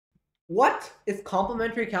What is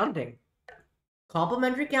complementary counting?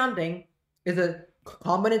 Complementary counting is a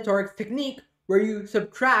combinatorics technique where you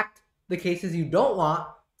subtract the cases you don't want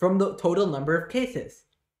from the total number of cases.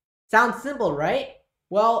 Sounds simple, right?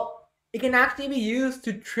 Well, it can actually be used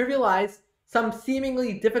to trivialize some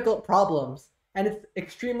seemingly difficult problems, and it's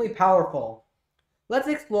extremely powerful. Let's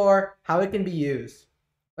explore how it can be used.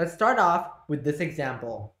 Let's start off with this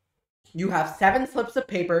example. You have 7 slips of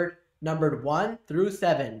paper numbered 1 through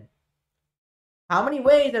 7. How many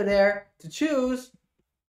ways are there to choose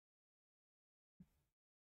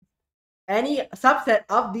any subset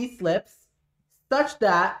of these slips such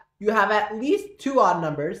that you have at least 2 odd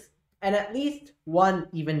numbers and at least 1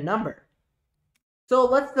 even number? So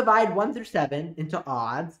let's divide 1 through 7 into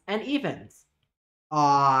odds and evens.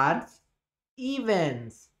 Odds,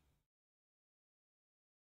 evens.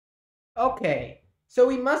 Okay, so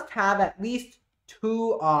we must have at least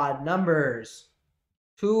 2 odd numbers.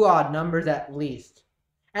 2 odd numbers at least.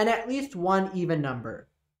 And at least 1 even number.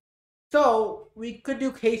 So we could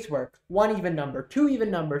do casework. 1 even number, 2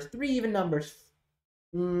 even numbers, 3 even numbers.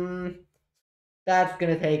 That's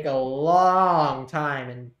going to take a long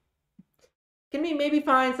time. And can we maybe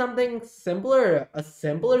find something simpler, a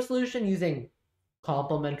simpler solution using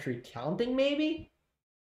complementary counting maybe?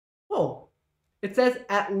 Oh, it says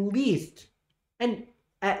at least. And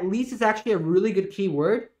at least is actually a really good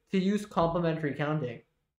keyword to use complementary counting.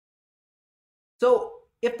 So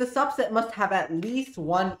if the subset must have at least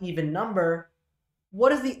 1 even number,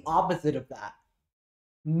 what is the opposite of that?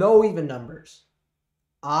 No even numbers.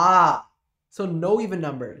 So no even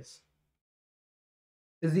numbers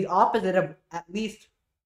is the opposite of at least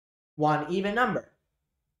 1 even number.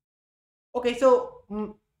 Okay, so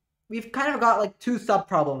we've kind of got like 2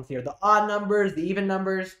 sub-problems here. The odd numbers, the even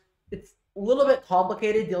numbers. It's a little bit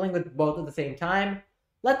complicated dealing with both at the same time.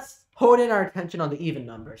 Let's hone in our attention on the even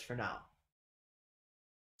numbers for now.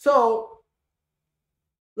 So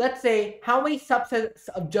let's say, how many subsets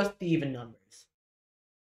of just the even numbers?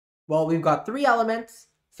 Well, we've got 3 elements,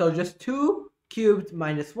 so just 2 cubed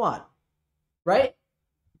minus 1, right?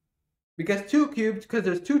 Because 2 cubed, because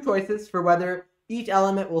there's 2 choices for whether each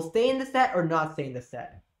element will stay in the set or not stay in the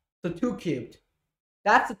set. So 2 cubed.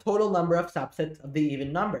 That's the total number of subsets of the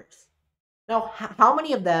even numbers. Now, how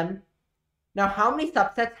many subsets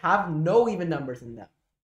have no even numbers in them?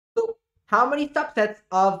 So how many subsets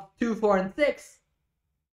of 2, 4, and 6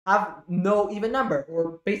 have no even number,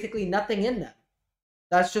 or basically nothing in them?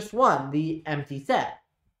 That's just 1, the empty set,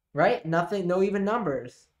 right? Nothing, no even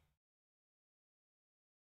numbers.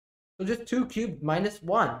 So just 2 cubed minus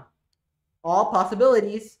 1. All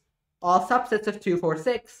possibilities, all subsets of 2, 4,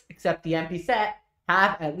 6, except the empty set,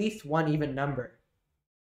 have at least 1 even number.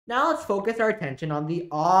 Now let's focus our attention on the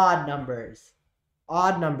odd numbers.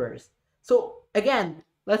 Odd numbers. So again,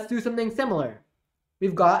 let's do something similar.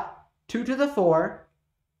 We've got 2 to the 4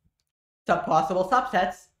 possible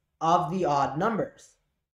subsets of the odd numbers.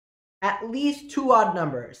 At least 2 odd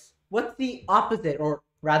numbers. What's the opposite, or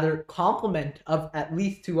rather complement, of at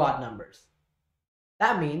least 2 odd numbers?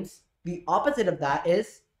 That means the opposite of that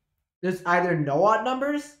is there's either no odd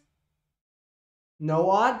numbers, no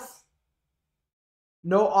odds,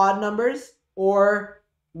 no odd numbers, or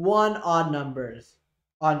 1 odd number.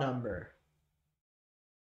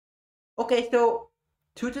 Okay, so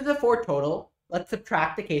 2 to the 4 total. Let's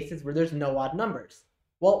subtract the cases where there's no odd numbers.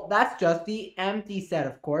 Well, that's just the empty set,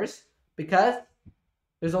 of course, because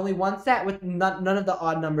there's only 1 set with none of the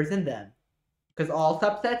odd numbers in them. Because all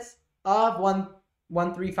subsets of 1,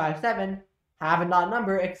 3, 5, 7 have an odd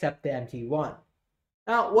number except the empty 1.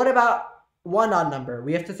 Now, what about 1 odd number?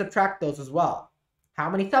 We have to subtract those as well. How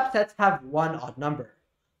many subsets have 1 odd number?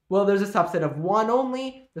 Well, there's a subset of 1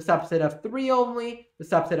 only, the subset of 3 only, the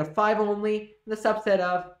subset of 5 only, and the subset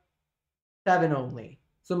of 7 only.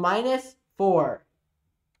 So minus 4.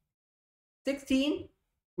 16,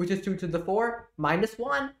 which is 2 to the 4, minus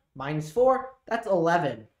 1, minus 4, that's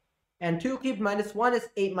 11. And 2 cubed minus 1 is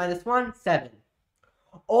 8 minus 1, 7.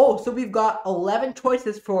 Oh, so we've got 11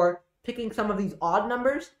 choices for picking some of these odd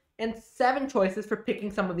numbers and 7 choices for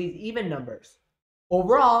picking some of these even numbers.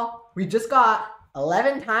 Overall, we just got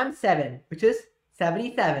 11 times 7, which is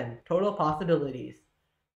 77 total possibilities.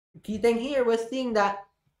 The key thing here was seeing that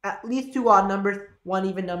at least 2 odd numbers, 1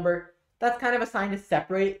 even number. That's kind of a sign to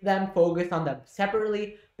separate them, focus on them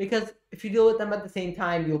separately, because if you deal with them at the same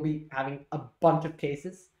time, you'll be having a bunch of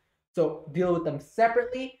cases. So deal with them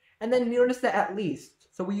separately, and then notice that at least.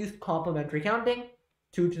 So we use complementary counting,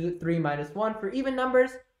 2 to the 3 minus 1 for even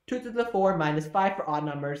numbers, 2 to the 4 minus 5 for odd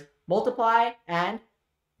numbers, multiply, and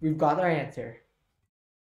we've got our answer.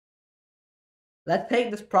 Let's take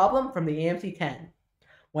this problem from the AMC 10.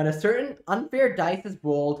 When a certain unfair dice is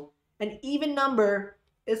rolled, an even number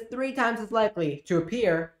is 3 times as likely to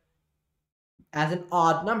appear as an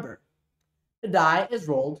odd number. The die is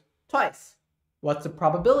rolled twice. What's the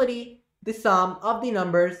probability the sum of the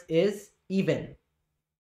numbers is even?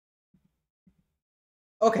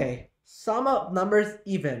 Okay, sum of numbers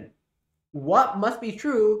even. What must be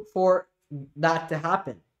true for that to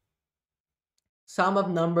happen? Sum of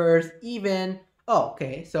numbers even. Oh,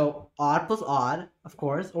 okay, so odd plus odd, of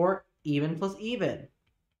course, or even plus even.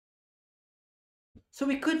 So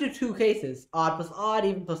we could do two cases, odd plus odd,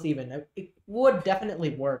 even plus even. It would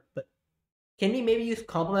definitely work, but can we maybe use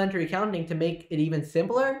complementary counting to make it even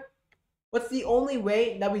simpler? What's the only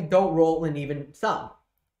way that we don't roll an even sum?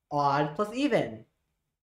 Odd plus even.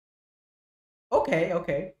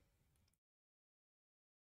 Okay.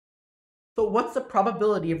 So what's the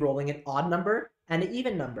probability of rolling an odd number and an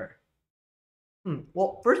even number?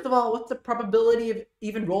 Well, first of all, what's the probability of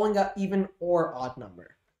even rolling an even or odd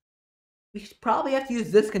number? We should probably have to use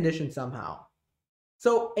this condition somehow.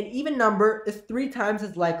 So an even number is 3 times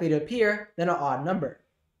as likely to appear than an odd number.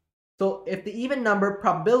 So if the even number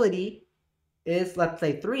probability is, let's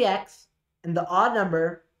say, 3x, and the odd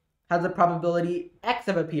number has a probability x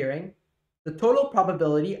of appearing, the total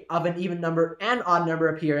probability of an even number and odd number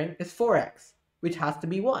appearing is 4x, which has to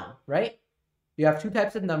be 1, right? You have two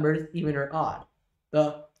types of numbers, even or odd.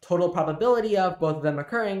 The total probability of both of them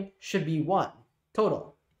occurring should be 1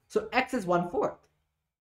 total. So x is 1/4.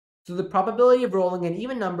 So the probability of rolling an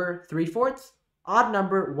even number, 3/4, odd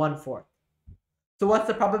number, 1/4. So what's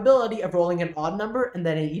the probability of rolling an odd number and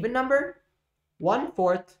then an even number?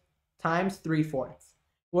 1/4 times 3/4.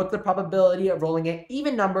 What's the probability of rolling an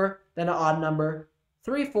even number then an odd number?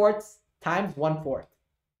 3/4 times 1/4.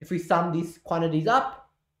 If we sum these quantities up,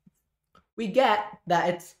 we get that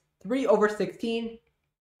it's 3/16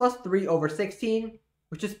 plus 3/16,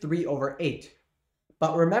 which is 3/8.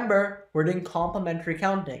 But remember, we're doing complementary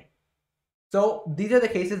counting. So these are the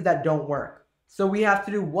cases that don't work. So we have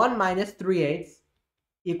to do 1 minus 3/8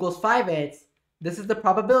 equals 5/8. This is the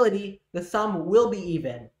probability the sum will be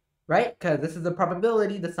even, right? Because this is the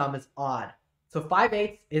probability the sum is odd. So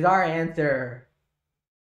 5/8 is our answer.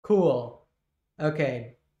 Cool.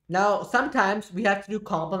 Okay. Now, sometimes we have to do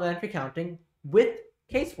complementary counting with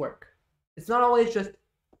casework. It's not always just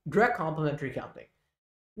direct complementary counting.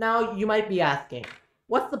 Now, you might be asking,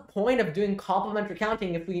 what's the point of doing complementary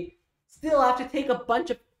counting if we still have to take a bunch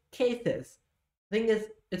of cases? The thing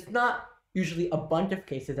is, it's not usually a bunch of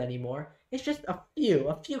cases anymore. It's just a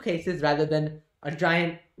few cases rather than a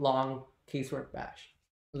giant, long casework bash.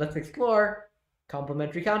 Let's explore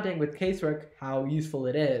complementary counting with casework, how useful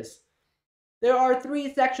it is. There are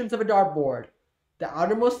 3 sections of a dartboard. The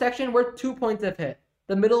outermost section worth 2 points if hit.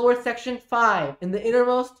 The middlemost section, 5. And the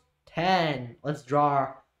innermost, 10. Let's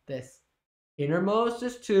draw this. Innermost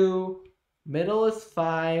is 2. Middle is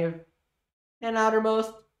 5. And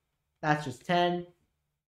outermost, that's just 10.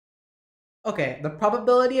 Okay, the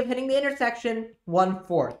probability of hitting the intersection,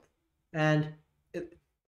 1/4. And it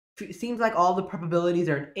seems like all the probabilities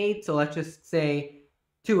are an 8, so let's just say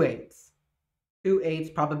 2/8.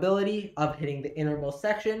 2/8 probability of hitting the innermost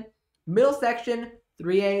section. Middle section,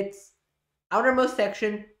 3/8. Outermost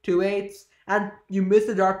section, 2/8. And you miss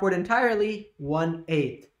the dartboard entirely,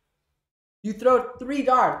 1/8. You throw 3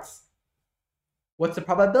 darts. What's the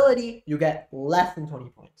probability? You get less than 20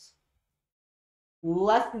 points.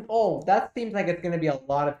 That seems like it's going to be a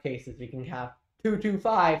lot of cases. We can have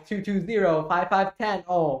 2-2-5, 2-2-0, 5-5-10.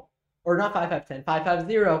 Or not 5-5-10,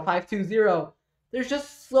 5-5-0, 5-2-0. There's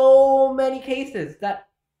just so many cases that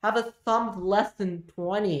have a sum of less than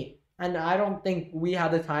 20. And I don't think we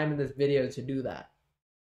have the time in this video to do that.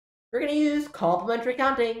 We're going to use complementary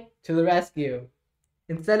counting to the rescue.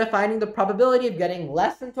 Instead of finding the probability of getting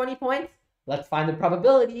less than 20 points, let's find the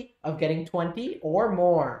probability of getting 20 or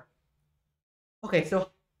more. Okay, so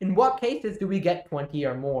in what cases do we get 20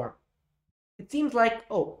 or more? It seems like,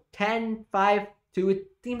 10, 5, 2, it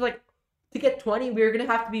seems like to get 20, we're going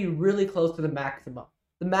to have to be really close to the maximum.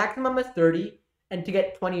 The maximum is 30, and to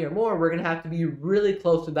get 20 or more, we're going to have to be really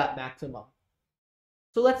close to that maximum.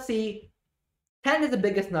 So let's see, 10 is the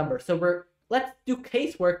biggest number, so let's do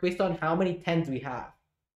casework based on how many 10s we have.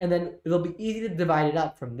 And then it'll be easy to divide it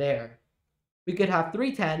up from there. We could have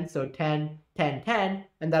 3 10s, so 10, 10, 10,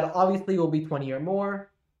 and that obviously will be 20 or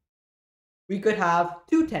more. We could have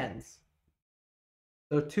 2 10s,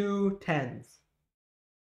 so 2 10s.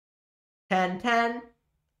 10, 10,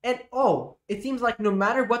 and it seems like no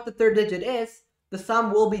matter what the third digit is, the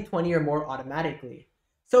sum will be 20 or more automatically.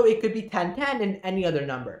 So it could be 10, 10 and any other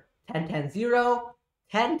number. 10, 10, 0,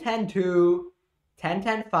 10, 10, 2, 10,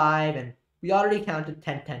 10, 5, and we already counted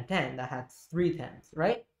 10, 10, 10. That has 3 tens,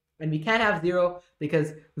 right? And we can't have 0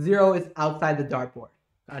 because 0 is outside the dartboard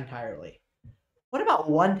entirely. What about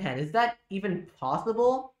 110? Is that even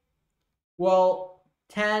possible? Well,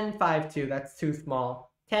 10, 5, 2, that's too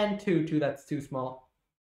small. 10, 2, 2, that's too small.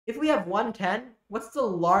 If we have 110, what's the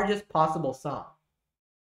largest possible sum?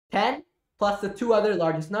 10 plus the 2 other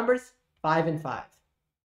largest numbers, 5 and 5.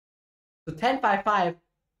 So 10, 5, 5,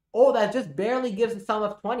 oh, that just barely gives a sum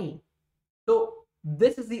of 20. So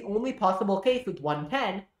this is the only possible case with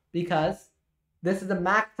 110 because this is the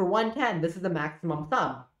max for 110. This is the maximum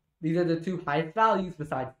sum. These are the 2 highest values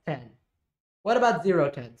besides 10. What about 0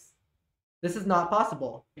 tens? This is not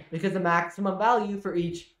possible because the maximum value for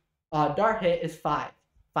each dart hit is 5.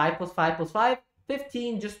 5 plus 5 plus 5,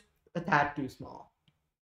 15, just a tad too small.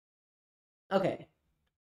 Okay,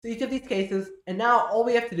 so each of these cases, and now all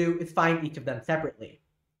we have to do is find each of them separately.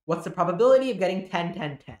 What's the probability of getting 10,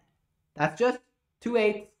 10, 10? That's just 2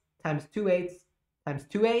 8s times 2 8s times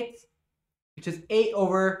 2 8s, which is 8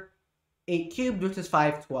 over 8 cubed, which is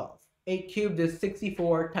 512. 8 cubed is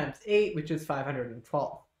 64 times 8, which is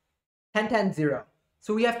 512. 10, 10, 0.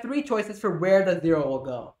 So we have 3 choices for where the 0 will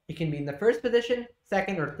go. It can be in the first position,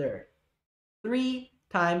 second, or third. 3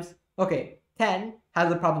 times, okay, 10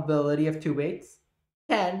 has a probability of 2 8s.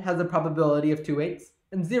 10 has a probability of 2 8s.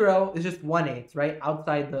 And 0 is just 1 8, right?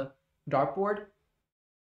 Outside the dartboard.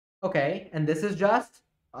 Okay, and this is just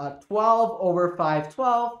 12 over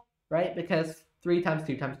 512, right? Because 3 times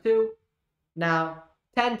 2 times 2. Now,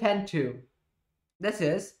 10, 10, 2. This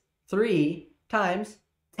is 3 times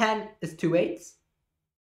 10 is 2 8s.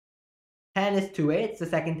 10 is 2 8s, the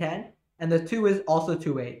second 10. And the 2 is also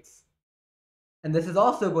 2 8s. And this is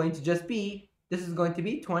also going to just be, this is going to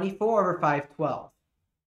be 24 over 512.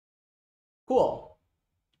 Cool.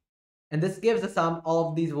 And this gives a sum. All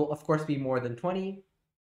of these will, of course, be more than 20.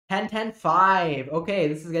 10, 10, 5. Okay,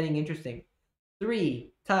 this is getting interesting.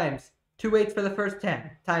 3 times 2 8s for the first 10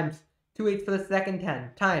 times 2 8s for the second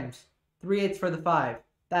 10 times 3 8s for the 5.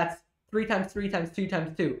 That's 3 times 3 times 2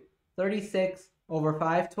 times 2. 36 over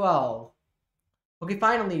 512. Okay,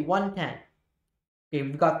 finally, 110. Okay,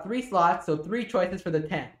 we've got 3 slots, so 3 choices for the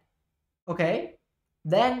 10. Okay,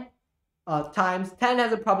 then times 10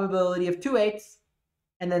 has a probability of 2 8s,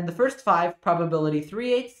 and then the first 5 probability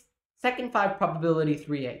 3 8s, second 5 probability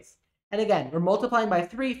 3 8s. And again, we're multiplying by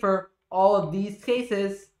 3 for all of these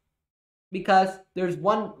cases because there's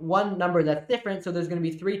one number that's different, so there's going to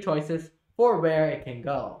be 3 choices for where it can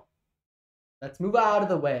go. Let's move out of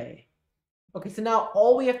the way. Okay, so now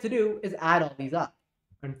all we have to do is add all these up.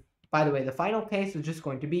 And by the way, the final case is just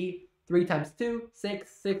going to be 3 times 2,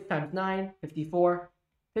 6, 6 times 9, 54,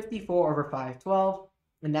 54 over 512.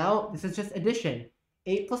 And now this is just addition.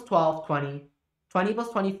 8 plus 12, 20. 20 plus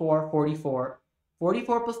 24, 44.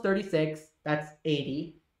 44 plus 36, that's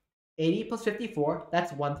 80. 80 plus 54,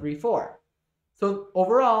 that's 134. So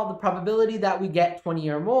overall, the probability that we get 20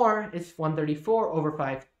 or more is 134 over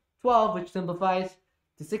 512, which simplifies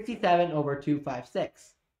to 67 over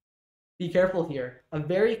 256. Be careful here. A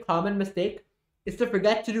very common mistake is to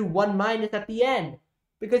forget to do 1 minus at the end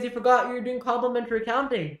because you forgot you're doing complementary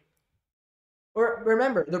counting. Or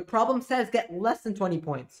remember, the problem says get less than 20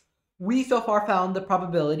 points. We so far found the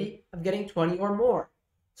probability of getting 20 or more.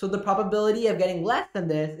 So the probability of getting less than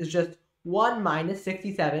this is just 1 minus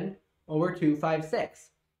 67 over 256.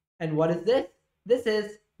 And what is this? This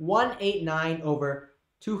is 189 over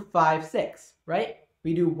 256, right?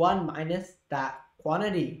 We do 1 minus that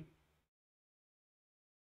quantity.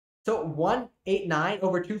 So 189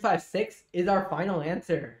 over 256 is our final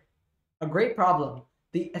answer. A great problem.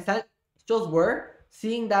 The essentials were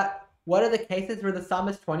seeing that what are the cases where the sum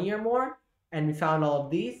is 20 or more, and we found all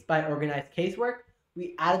of these by organized casework.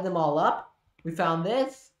 We added them all up. We found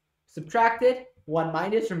this, subtracted, 1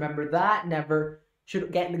 minus, remember that, never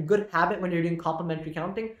should get in a good habit when you're doing complementary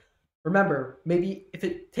counting. Remember, maybe if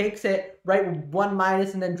it takes it, write 1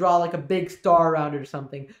 minus and then draw like a big star around it or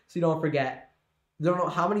something so you don't forget. I don't know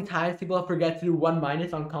how many times people forget to do 1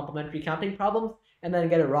 minus on complementary counting problems and then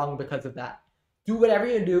get it wrong because of that. Do whatever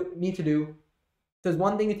you need to do. If there's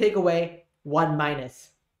one thing you take away, 1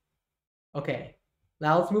 minus. Okay,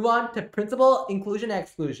 now let's move on to principal inclusion and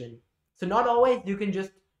exclusion. So not always you can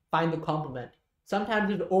just find the complement. Sometimes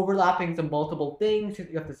there's overlappings of multiple things you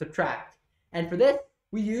have to subtract. And for this,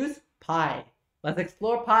 we use pi. Let's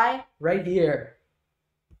explore pi right here.